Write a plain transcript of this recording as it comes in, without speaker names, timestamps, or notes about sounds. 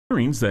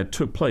Hearings that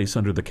took place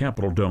under the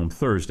Capitol Dome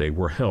Thursday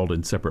were held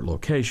in separate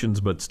locations,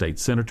 but state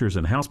senators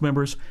and House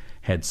members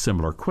had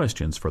similar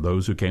questions for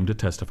those who came to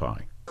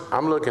testify.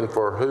 I'm looking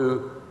for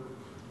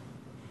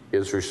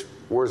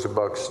where's the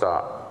buck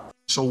stop?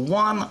 So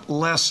one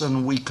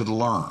lesson we could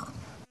learn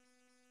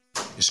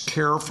is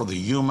care for the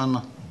human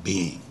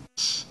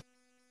beings.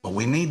 But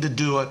we need to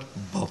do it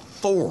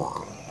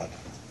before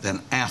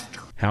than after.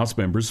 House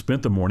members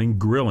spent the morning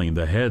grilling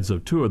the heads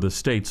of two of the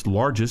state's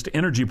largest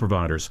energy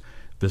providers,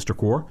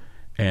 VistaCorp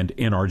and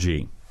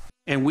NRG.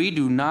 And we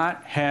do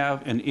not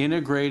have an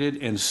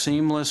integrated and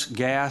seamless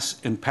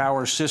gas and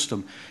power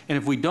system. And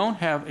if we don't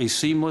have a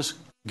seamless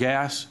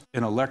gas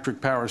and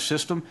electric power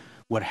system,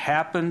 what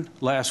happened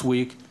last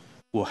week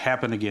will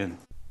happen again.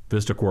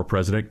 VistaCorp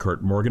President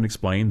Curt Morgan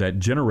explained that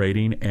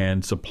generating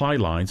and supply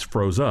lines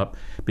froze up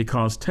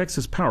because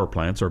Texas power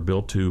plants are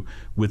built to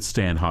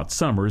withstand hot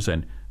summers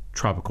and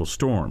tropical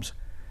storms.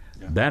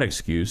 That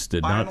excuse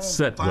did not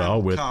sit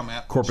well with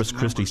Corpus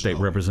Christi State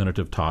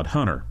Representative Todd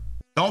Hunter.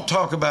 Don't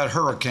talk about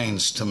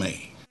hurricanes to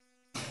me.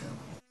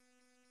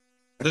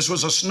 This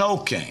was a snow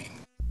king.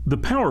 The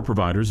power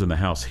providers in the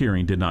House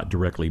hearing did not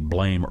directly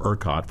blame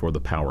ERCOT for the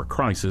power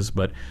crisis,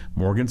 but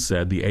Morgan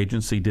said the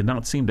agency did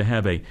not seem to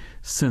have a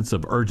sense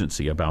of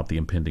urgency about the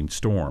impending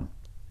storm.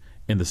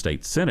 In the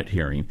state Senate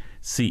hearing,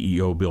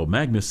 CEO Bill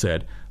Magnus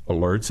said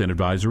alerts and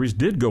advisories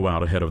did go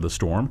out ahead of the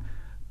storm,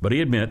 but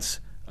he admits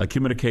a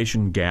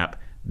communication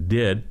gap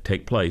did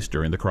take place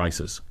during the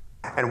crisis.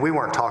 And we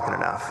weren't talking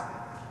enough.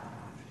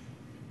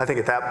 I think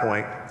at that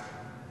point,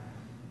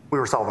 we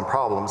were solving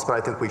problems, but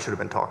I think we should have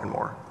been talking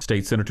more.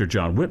 State Senator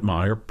John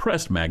Whitmire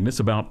pressed Magnus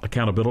about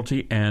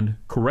accountability and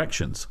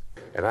corrections.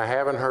 And I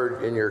haven't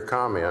heard in your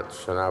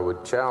comments, and I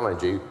would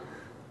challenge you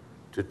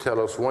to tell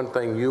us one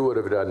thing you would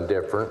have done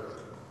different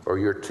or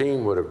your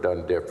team would have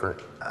done different.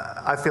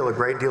 I feel a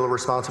great deal of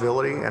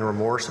responsibility and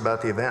remorse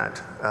about the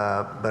event,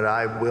 but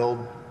I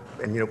will,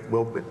 and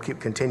we'll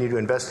continue to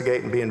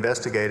investigate and be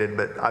investigated,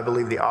 but I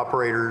believe the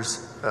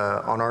operators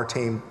on our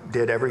team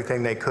did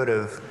everything they could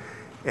have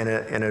in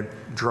a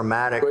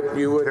dramatic,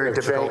 very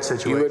difficult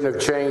situation. You wouldn't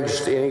have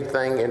changed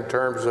anything in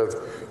terms of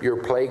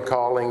your play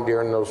calling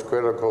during those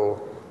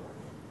critical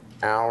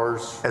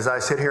hours? As I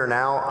sit here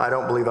now, I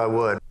don't believe I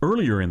would.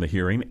 Earlier in the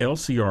hearing,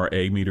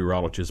 LCRA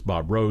meteorologist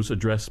Bob Rose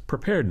addressed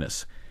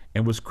preparedness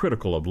and was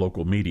critical of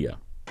local media.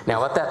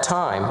 Now, at that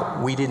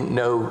time, we didn't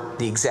know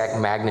the exact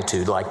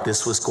magnitude, like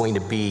this was going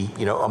to be,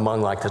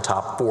 among like the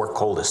top 4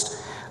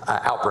 coldest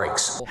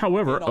outbreaks.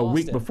 However, a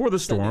week before the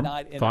storm,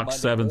 Fox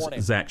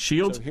 7's Zach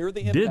Shields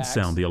did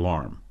sound the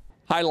alarm.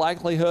 High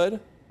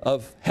likelihood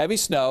of heavy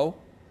snow,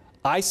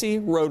 icy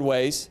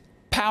roadways,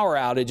 power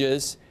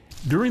outages.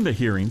 During the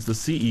hearings, the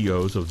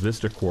CEOs of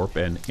VistaCorp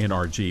and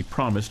NRG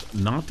promised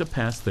not to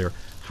pass their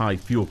high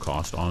fuel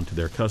cost on to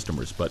their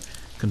customers, but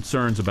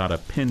concerns about a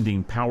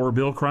pending power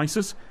bill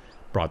crisis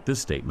brought this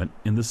statement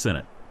in the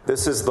Senate.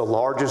 This is the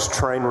largest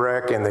train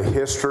wreck in the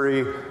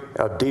history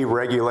of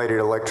deregulated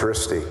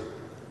electricity.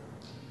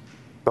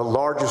 The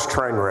largest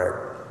train wreck.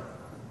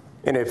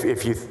 And if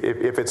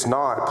it's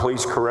not,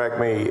 please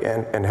correct me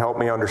and help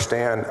me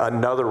understand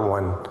another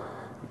one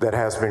that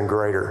has been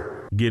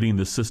greater. Getting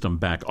the system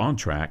back on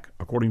track,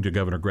 according to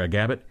Governor Greg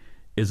Abbott,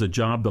 is a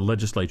job the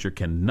legislature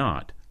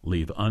cannot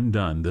leave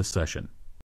undone this session.